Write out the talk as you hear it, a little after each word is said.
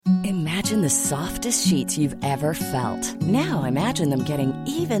Imagine the softest sheets you've ever felt. Now imagine them getting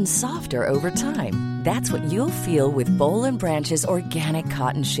even softer over time. That's what you'll feel with Boll & Branch's organic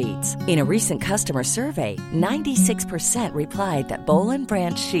cotton sheets. In a recent customer survey, 96% replied that Boll &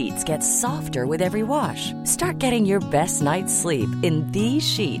 Branch sheets get softer with every wash. Start getting your best night's sleep in these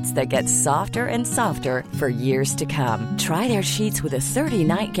sheets that get softer and softer for years to come. Try their sheets with a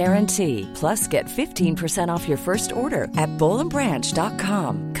 30-night guarantee. Plus, get 15% off your first order at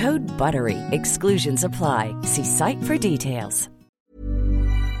bollandbranch.com. Code BUTTERY. Exclusions apply. See site for details.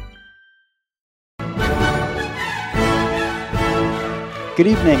 Good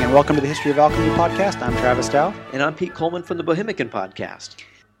evening and welcome to the History of Alchemy podcast. I'm Travis Dow. And I'm Pete Coleman from the Bohemican podcast.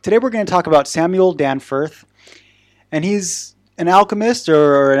 Today we're going to talk about Samuel Danforth, and he's an alchemist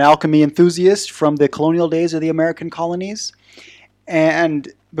or an alchemy enthusiast from the colonial days of the American colonies.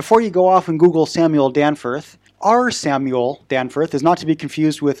 And before you go off and Google Samuel Danforth, our Samuel Danforth is not to be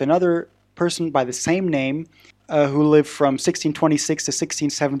confused with another person by the same name who lived from 1626 to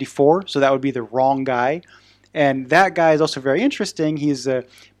 1674, so that would be the wrong guy. And that guy is also very interesting. He's a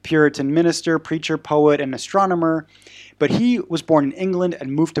Puritan minister, preacher, poet, and astronomer. But he was born in England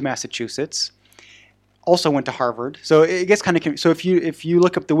and moved to Massachusetts. Also went to Harvard. So it gets kind of... So if you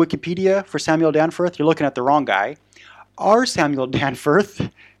look up the Wikipedia for Samuel Danforth, you're looking at the wrong guy. Our Samuel Danforth,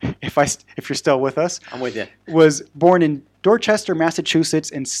 if you're still with us... I'm with you. ...was born in Dorchester, Massachusetts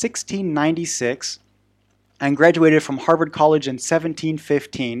in 1696 and graduated from Harvard College in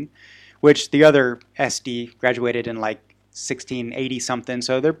 1715, which the other SD graduated in like 1680 something,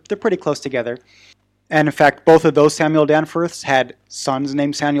 so they're pretty close together. And in fact, both of those Samuel Danforths had sons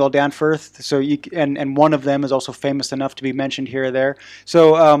named Samuel Danforth, so and one of them is also famous enough to be mentioned here or there.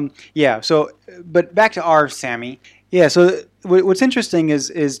 So but back to our Sammy. Yeah, so what's interesting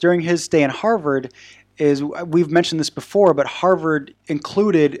is during his stay in Harvard, is we've mentioned this before, but Harvard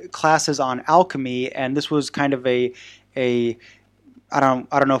included classes on alchemy, and this was kind of a I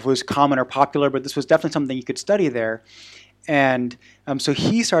don't know if it was common or popular, but this was definitely something you could study there. And so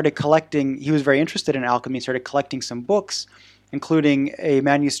he started collecting, he was very interested in alchemy, started collecting some books, including a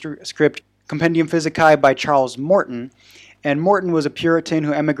manuscript, Compendium Physicae by Charles Morton. And Morton was a Puritan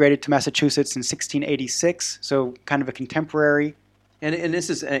who emigrated to Massachusetts in 1686, so kind of a contemporary. And this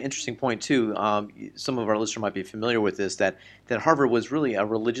is an interesting point, too. Some of our listeners might be familiar with this, that Harvard was really a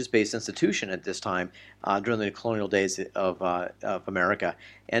religious-based institution at this time during the colonial days of America.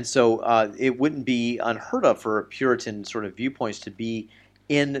 And so it wouldn't be unheard of for Puritan sort of viewpoints to be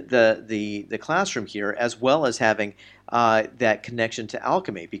in the classroom here, as well as having that connection to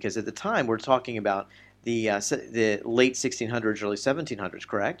alchemy. Because at the time, we're talking about the late 1600s, early 1700s,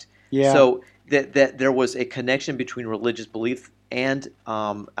 correct? Yeah. So that there was a connection between religious belief and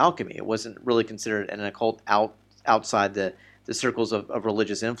alchemy. It wasn't really considered an occult outside the circles of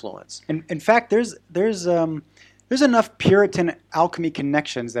religious influence. In fact, there's enough Puritan alchemy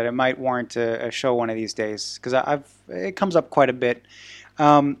connections that it might warrant a show one of these days, because it comes up quite a bit.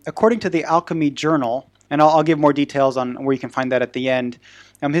 According to the Alchemy Journal, and I'll give more details on where you can find that at the end,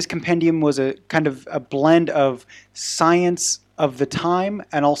 his compendium was a kind of a blend of science of the time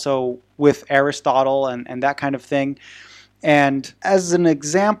and also with Aristotle and that kind of thing. And as an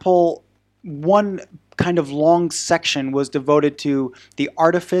example, one kind of long section was devoted to the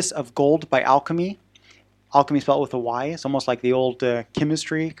artifice of gold by alchemy. Alchemy spelled with a Y. It's almost like the old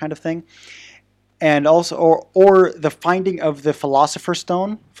chemistry kind of thing. And also, or the finding of the Philosopher's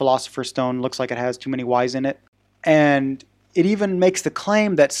Stone. Philosopher's Stone looks like it has too many Y's in it. And it even makes the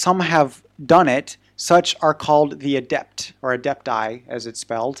claim that some have done it. Such are called the adept, or adepti, as it's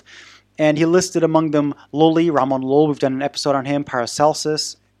spelled. And he listed among them Lully, Ramon Lull, we've done an episode on him,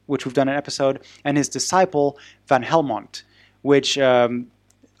 Paracelsus, which we've done an episode, and his disciple, Van Helmont, which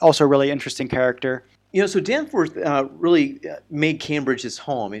also a really interesting character. You know, so Danforth really made Cambridge his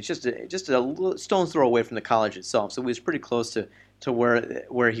home. It's just a stone's throw away from the college itself, so he was pretty close to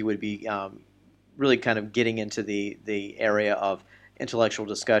where he would be really kind of getting into the area of intellectual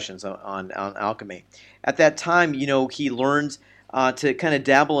discussions on alchemy. At that time, you know, he learned to kind of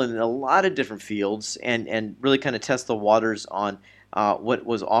dabble in a lot of different fields and really kind of test the waters on what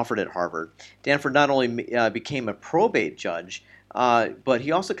was offered at Harvard. Danforth not only became a probate judge, but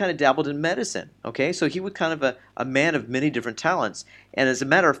he also kind of dabbled in medicine. Okay, so he was kind of a man of many different talents. And as a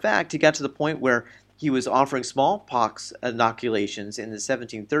matter of fact, he got to the point where he was offering smallpox inoculations in the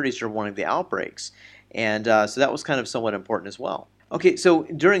 1730s during one of the outbreaks. And so that was kind of somewhat important as well. Okay, so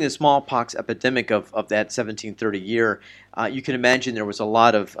during the smallpox epidemic of that 1730 year, you can imagine there was a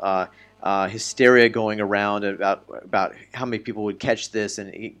lot of hysteria going around about how many people would catch this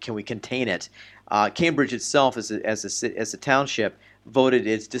and can we contain it. Cambridge itself, as a township, voted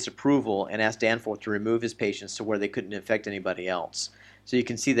its disapproval and asked Danforth to remove his patients to where they couldn't infect anybody else. So you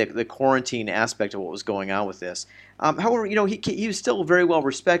can see the quarantine aspect of what was going on with this. However, he was still very well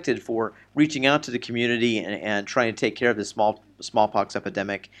respected for reaching out to the community and trying to take care of the smallpox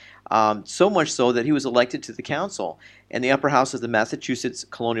epidemic. So much so that he was elected to the council and the upper house of the Massachusetts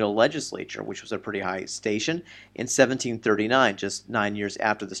Colonial Legislature, which was a pretty high station, in 1739, just 9 years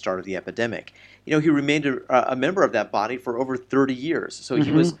after the start of the epidemic. He remained a member of that body for over 30 years. So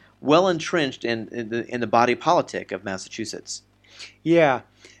he was well entrenched in the body politic of Massachusetts. Yeah.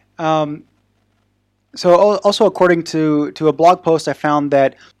 So also according to a blog post, I found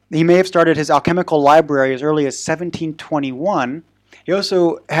that he may have started his alchemical library as early as 1721. He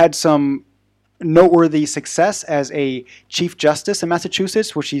also had some noteworthy success as a Chief Justice in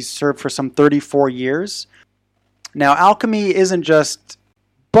Massachusetts, which he served for some 34 years. Now, alchemy isn't just,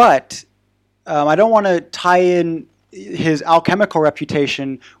 but I don't want to tie in his alchemical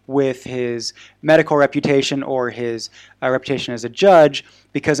reputation with his medical reputation or his reputation as a judge,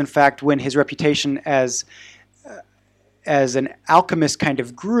 because in fact, when his reputation as an alchemist kind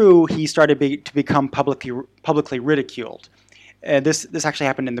of grew, he started to become publicly ridiculed. This actually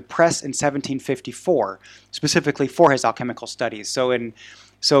happened in the press in 1754, specifically for his alchemical studies.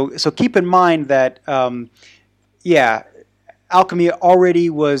 So keep in mind that alchemy already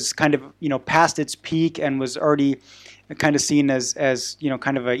was kind of past its peak and was already kind of seen as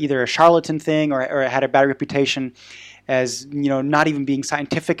kind of either a charlatan thing or it had a bad reputation as not even being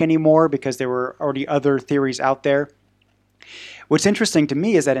scientific anymore because there were already other theories out there. What's interesting to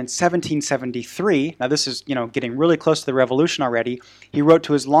me is that in 1773, now this is getting really close to the Revolution already, he wrote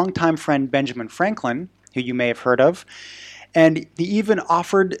to his longtime friend Benjamin Franklin, who you may have heard of, and he even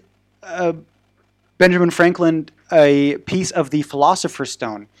offered Benjamin Franklin a piece of the Philosopher's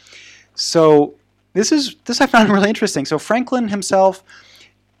Stone. So this I found really interesting. So Franklin himself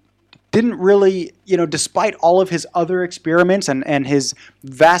didn't really, despite all of his other experiments and his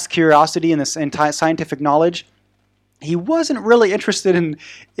vast curiosity in this scientific knowledge, he wasn't really interested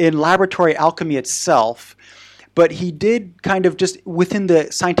in laboratory alchemy itself, but he did kind of just within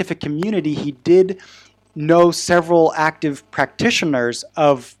the scientific community, he did know several active practitioners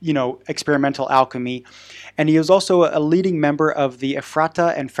of, experimental alchemy, and he was also a leading member of the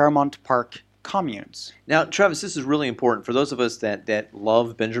Ephrata and Fairmount Park communes. Now, Travis, this is really important for those of us that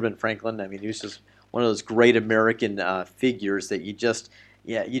love Benjamin Franklin. I mean, he was just one of those great American figures that you just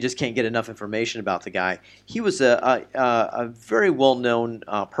can't get enough information about the guy. He was a very well-known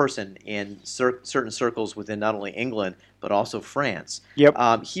person in certain circles within not only England but also France.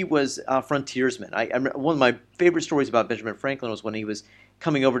 Yep. He was a frontiersman. One of my favorite stories about Benjamin Franklin was when he was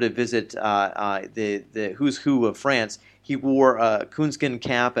coming over to visit the who's who of France. He wore a coonskin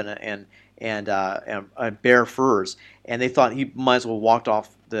cap and bear furs, and they thought he might as well walked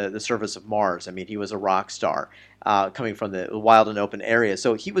off the surface of Mars. I mean, he was a rock star coming from the wild and open area.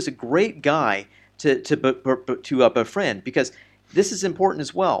 So he was a great guy to befriend, because this is important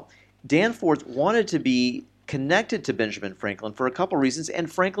as well. Danforth wanted to be connected to Benjamin Franklin for a couple reasons,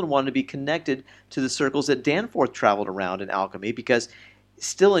 and Franklin wanted to be connected to the circles that Danforth traveled around in alchemy, because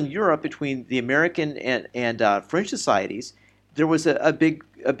still in Europe, between the American and French societies, there was a big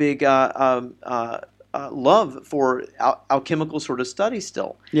love for alchemical sort of study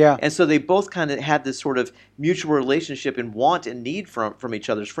still. Yeah. And so they both kind of had this sort of mutual relationship and want and need from each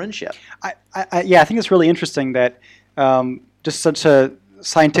other's friendship. I think it's really interesting that just such a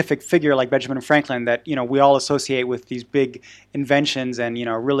scientific figure like Benjamin Franklin that we all associate with these big inventions and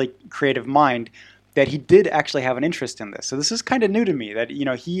a really creative mind, that he did actually have an interest in this. So this is kind of new to me, that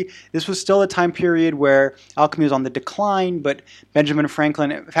this was still a time period where alchemy was on the decline, but Benjamin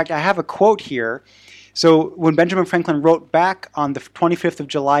Franklin, in fact, I have a quote here. So when Benjamin Franklin wrote back on the 25th of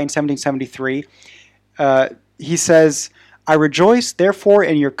July in 1773, he says, "I rejoice, therefore,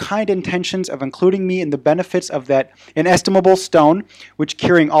 in your kind intentions of including me in the benefits of that inestimable stone, which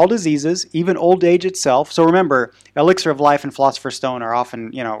curing all diseases, even old age itself." So remember, elixir of life and philosopher's stone are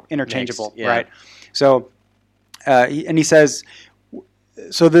often, interchangeable, mixed, yeah. right? So, and he says,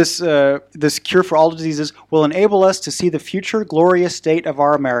 so this cure for all diseases will enable us to see the future glorious state of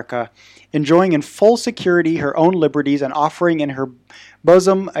our America, enjoying in full security her own liberties and offering in her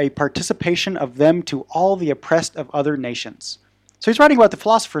bosom a participation of them to all the oppressed of other nations. So he's writing about the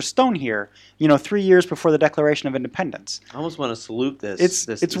Philosopher's Stone here, 3 years before the Declaration of Independence. I almost want to salute this.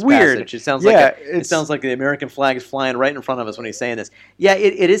 It's weird. Passage. It sounds like the American flag is flying right in front of us when he's saying this. Yeah,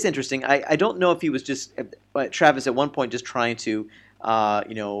 it is interesting. I don't know if he was just, Travis, at one point just trying to,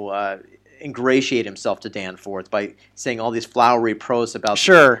 ingratiate himself to Danforth by saying all these flowery prose about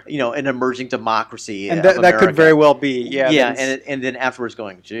Sure. an emerging democracy And of that America. could very well be. Yeah. Yeah, that's- and then afterwards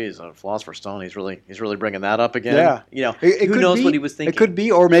going, geez, Philosopher's Stone, he's really bringing that up again. Yeah. It who could knows be, what he was thinking? It could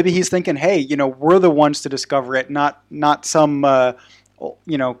be, or maybe he's thinking, hey, we're the ones to discover it, not some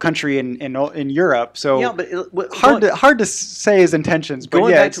country in Europe. So Yeah, but hard to say his intentions. But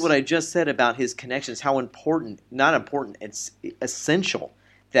going yeah, back to what I just said about his connections, how not important, it's essential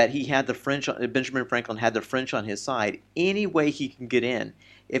that he had Benjamin Franklin had the French on his side any way he can get in,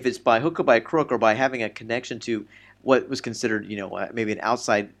 if it's by hook or by crook or by having a connection to what was considered, maybe an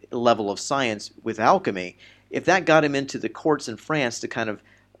outside level of science with alchemy. If that got him into the courts in France to kind of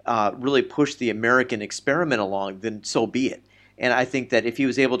really push the American experiment along, then so be it. And I think that if he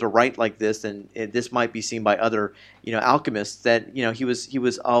was able to write like this, then this might be seen by other, alchemists that he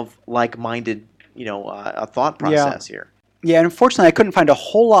was of like-minded, a thought process here. Yeah, and unfortunately, I couldn't find a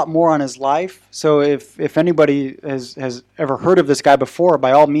whole lot more on his life. So if anybody has ever heard of this guy before,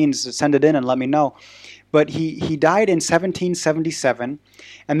 by all means, send it in and let me know. But he died in 1777,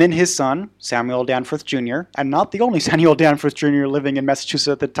 and then his son, Samuel Danforth Jr., and not the only Samuel Danforth Jr. living in Massachusetts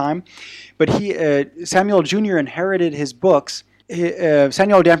at the time, but Samuel Jr. inherited his books.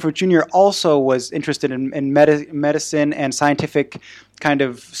 Samuel Danforth Jr. also was interested in medicine and scientific kind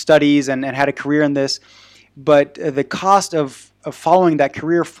of studies and had a career in this. But the cost of following that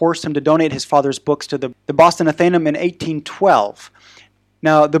career forced him to donate his father's books to the Boston Athenaeum in 1812.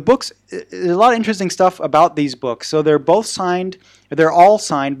 Now, the books, there's a lot of interesting stuff about these books. So they're all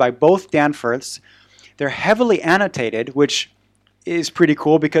signed by both Danforths. They're heavily annotated, which is pretty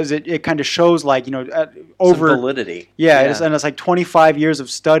cool because it kind of shows over some validity. Yeah. And it's like 25 years of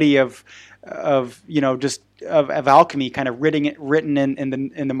study of alchemy kind of written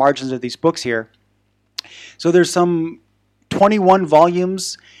in the margins of these books here. So there's some 21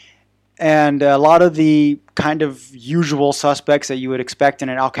 volumes, and a lot of the kind of usual suspects that you would expect in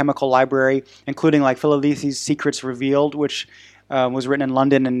an alchemical library, including like Philalethes' Secrets Revealed, which was written in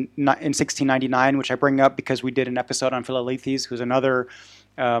London in 1699, which I bring up because we did an episode on Philalethes, who's another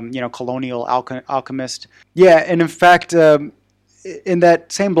colonial alchemist. Yeah, and in fact, in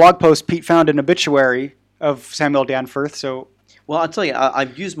that same blog post, Pete found an obituary of Samuel Danforth. So, well, I'll tell you,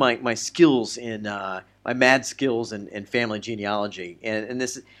 I've used my skills in my mad skills in family genealogy, and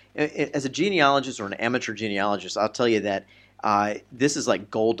this. As a genealogist or an amateur genealogist, I'll tell you that this is like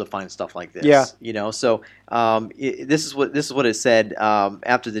gold to find stuff like this. Yeah. So this is what it said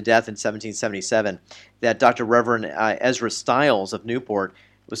after the death in 1777, that Dr. Reverend Ezra Stiles of Newport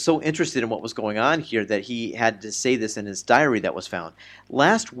was so interested in what was going on here that he had to say this in his diary that was found.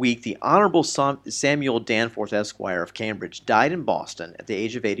 Last week, the Honorable Samuel Danforth, Esquire of Cambridge, died in Boston at the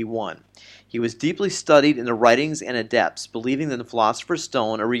age of 81. He was deeply studied in the writings and adepts, believing that the Philosopher's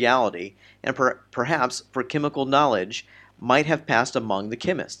Stone, a reality, and perhaps for chemical knowledge, might have passed among the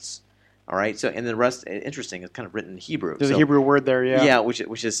chemists. All right. So, and the rest, interesting. It's kind of written in Hebrew. There's a Hebrew word there, yeah. Yeah,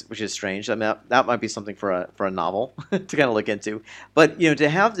 which is strange. I mean, that might be something for a novel to kind of look into. But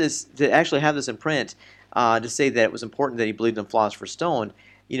to actually have this in print, to say that it was important that he believed in Philosopher's Stone,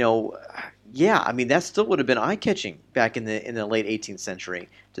 yeah, I mean that still would have been eye-catching back in the late 18th century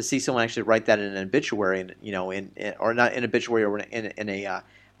to see someone actually write that in an obituary, or not in an obituary, or in a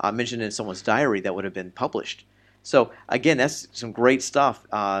mentioned in someone's diary that would have been published. So again, that's some great stuff,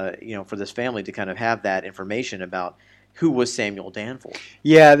 for this family to kind of have that information about who was Samuel Danforth.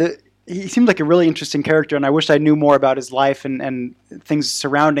 Yeah, he seemed like a really interesting character, and I wish I knew more about his life and things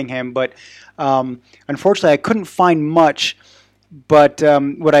surrounding him. But unfortunately, I couldn't find much. But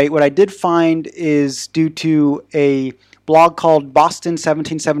what I did find is due to a blog called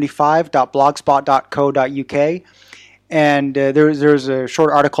boston1775.blogspot.co.uk, and there's a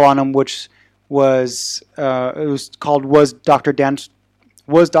short article on him which was it was called Was Dr.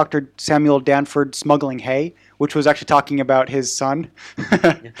 Samuel Danforth Smuggling Hay, which was actually talking about his son.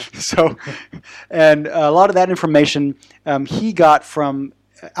 So, and a lot of that information he got from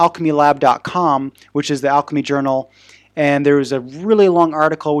alchemylab.com, which is the alchemy journal. And there was a really long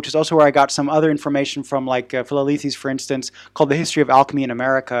article, which is also where I got some other information from, like Philalethes, for instance, called The History of Alchemy in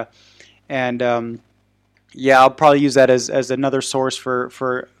America. And I'll probably use that as another source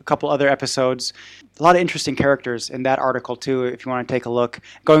for a couple other episodes. A lot of interesting characters in that article, too, if you want to take a look,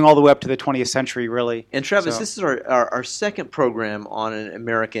 going all the way up to the 20th century, really. And Travis, this is our second program on an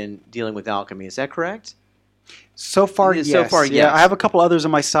American dealing with alchemy. Is that correct? So far, yes. So far, yes. Yeah, I have a couple others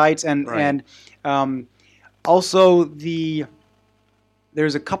on my sites, and also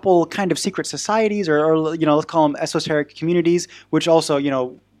there's a couple kind of secret societies, or let's call them esoteric communities, which also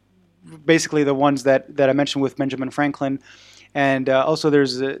basically the ones that I mentioned with Benjamin Franklin, And also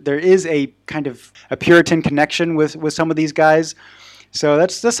there is a kind of a Puritan connection with some of these guys. So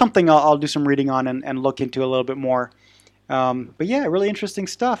that's something I'll do some reading on and look into a little bit more. But yeah, really interesting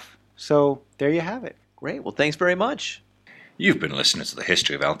stuff. So there you have it. Great. Well, thanks very much. You've been listening to the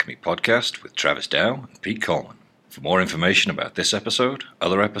History of Alchemy podcast with Travis Dow and Pete Coleman. For more information about this episode,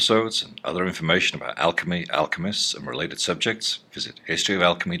 other episodes, and other information about alchemy, alchemists, and related subjects, visit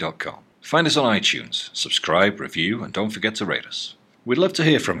historyofalchemy.com. Find us on iTunes, subscribe, review, and don't forget to rate us. We'd love to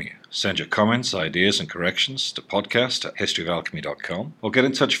hear from you. Send your comments, ideas, and corrections to podcast@historyofalchemy.com or get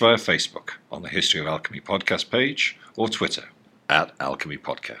in touch via Facebook on the History of Alchemy podcast page or Twitter @Alchemy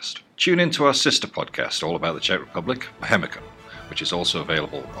Podcast. Tune in to our sister podcast all about the Czech Republic, Bohemicon, which is also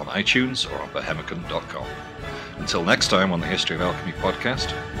available on iTunes or on bohemicon.com. Until next time on the History of Alchemy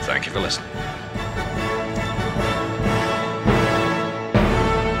podcast, thank you for listening.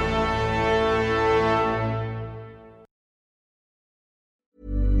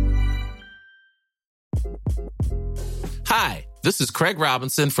 Hi, this is Craig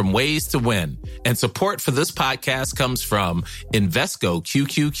Robinson from Ways to Win, and support for this podcast comes from Invesco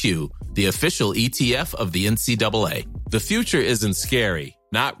QQQ, the official ETF of the NCAA. The future isn't scary.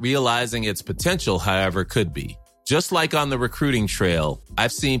 Not realizing its potential, however, could be. Just like on the recruiting trail,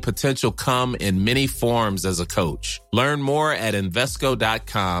 I've seen potential come in many forms as a coach. Learn more at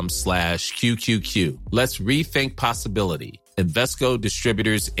Invesco.com/QQQ. Let's rethink possibility. Invesco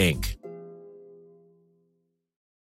Distributors, Inc.